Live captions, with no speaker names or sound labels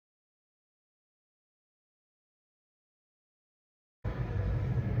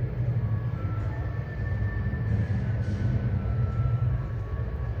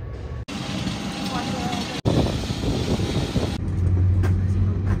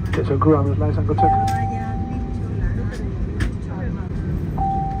Get your driver's license, go check.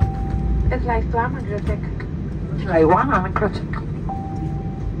 Het lijkt klaar, maar dat ik. La iguana, me creo check.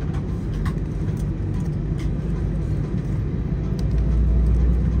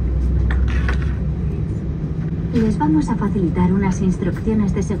 Les vamos a facilitar unas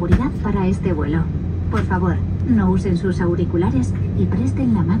instrucciones de seguridad para este vuelo. Por favor, no usen sus auriculares y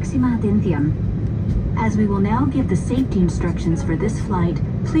presten la máxima atención. As we will now give the safety instructions for this flight,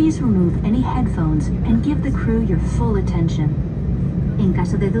 please remove any headphones and give the crew your full attention. En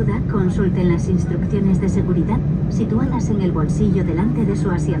caso de duda, consulten las instrucciones de seguridad situadas en el bolsillo delante de su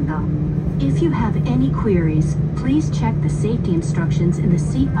asiento. If you have any queries, please check the safety instructions in the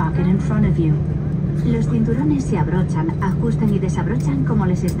seat pocket in front of you. Los cinturones se abrochan, ajustan y desabrochan como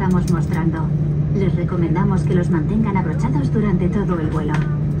les estamos mostrando. Les recomendamos que los mantengan abrochados durante todo el vuelo.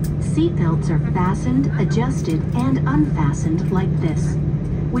 Seatbelts are fastened, adjusted, and unfastened like this.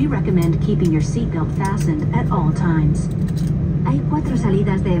 We recommend keeping your seatbelt fastened at all times. Hay 4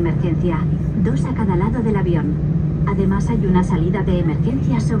 salidas de emergencia, 2 a cada lado del avión. Además hay una salida de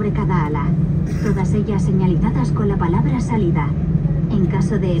emergencia sobre cada ala, todas ellas señalizadas con la palabra salida. En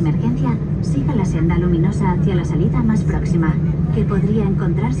caso de emergencia, siga la senda luminosa hacia la salida más próxima, que podría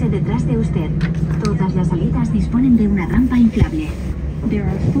encontrarse detrás de usted. Todas las salidas disponen de una rampa inflable. There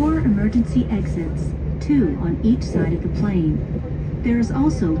are 4 emergency exits, 2 on each side of the plane. There is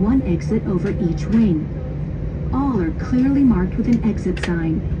also 1 exit over each wing. All are clearly marked with an exit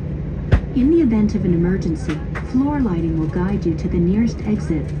sign. In the event of an emergency, floor lighting will guide you to the nearest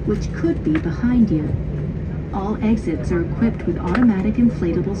exit, which could be behind you. All exits are equipped with automatic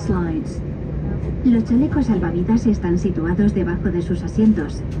inflatable slides. Los chalecos salvavidas están situados debajo de sus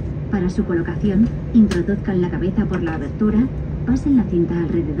asientos. Para su colocación, introduzcan la cabeza por la abertura, pasen la cinta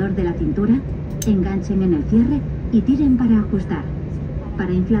alrededor de la cintura, enganchen en el cierre y tiren para ajustar.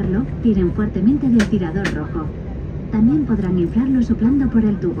 Para inflarlo, tiren fuertemente del tirador rojo. También podrán inflarlo soplando por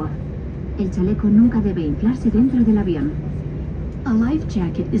el tubo. El chaleco nunca debe inflarse dentro del avión. A life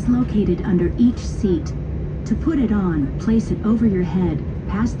jacket is located under each seat. To put it on, place it over your head,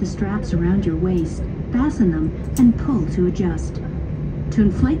 pass the straps around your waist, fasten them, and pull to adjust. To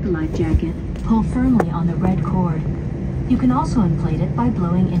inflate the life jacket, pull firmly on the red cord. You can also inflate it by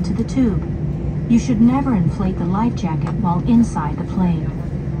blowing into the tube. You should never inflate the life jacket while inside the plane.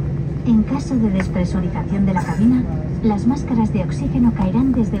 En caso de despresurización de la cabina, las máscaras de oxígeno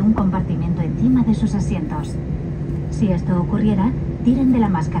caerán desde un compartimento encima de sus asientos. Si esto ocurriera, tiren de la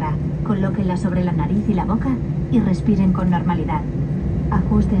máscara, colóquenla sobre la nariz y la boca y respiren con normalidad.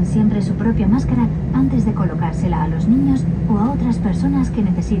 Ajusten siempre su propia máscara antes de colocársela a los niños o a otras personas que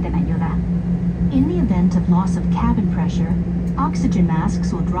necesiten ayuda. In the event of loss of cabin pressure, oxygen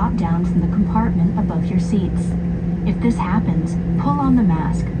masks will drop down from the compartment above your seats. If this happens, pull on the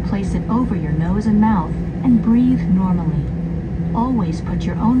mask, place it over your nose and mouth, and breathe normally. Always put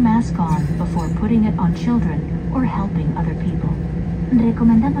your own mask on before putting it on children or helping other people.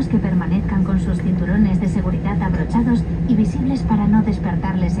 Recomendamos que permanezcan con sus cinturones de seguridad abrochados y visibles para no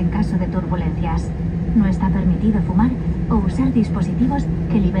despertarles en caso de turbulencias. No está permitido fumar o usar dispositivos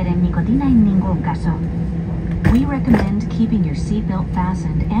que liberen nicotina en ningún caso. We recommend keeping your seatbelt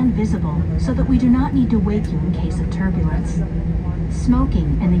fastened and visible so that we do not need to wake you in case of turbulence.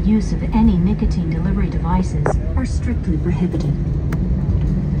 Smoking and the use of any nicotine delivery devices are strictly prohibited.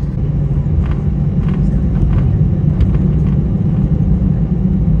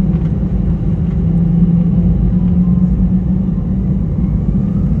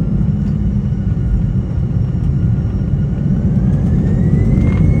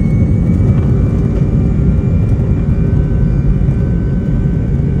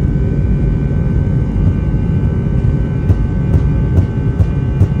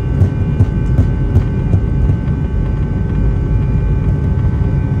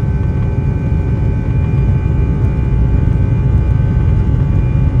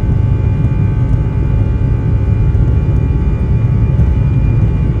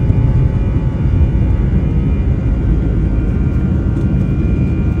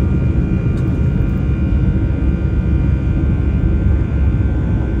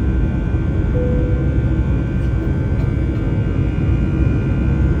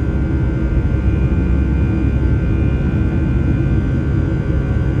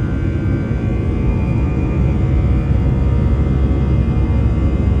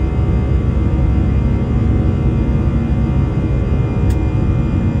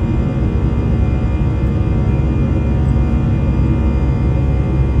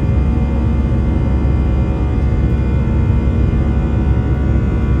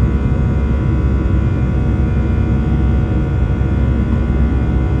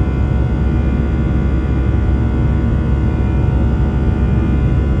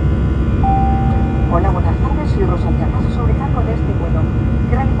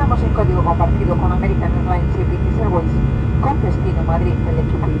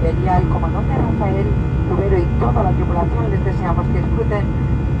 Y al comandante Rafael, Tubero y toda la tripulación les deseamos que disfruten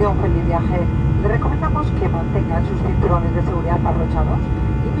de un feliz viaje. Les recomendamos que mantengan sus cinturones de seguridad abrochados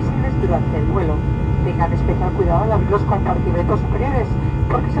y visibles durante el vuelo. Tengan especial cuidado al abrir los compartimentos superiores,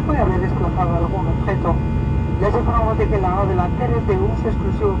 porque se puede haber desplazado algún objeto. Les informamos de que el lavado delantero es de uso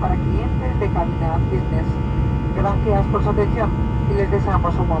exclusivo para clientes de cabina business. Gracias por su atención y les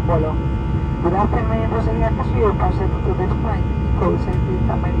deseamos un buen vuelo. Good afternoon, Rosalía Castillo, passenger to this flight, code with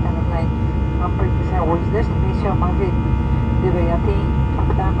American Airlines, and British Airways destination Madrid. Iberia team,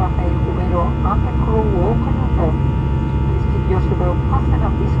 Capitán Rafael Tubero, and the crew welcome on board. Please keep your seatbelt fastened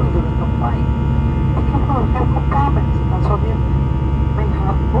and whistle during the flight. Be careful of head compartments, as some may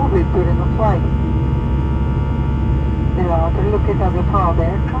have moved during the flight. The lavatory located at the front of the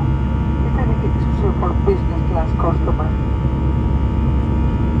aircraft is dedicated exclusively for business class customers.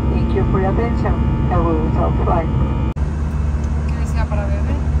 Thank you for your attention, and we will start flight.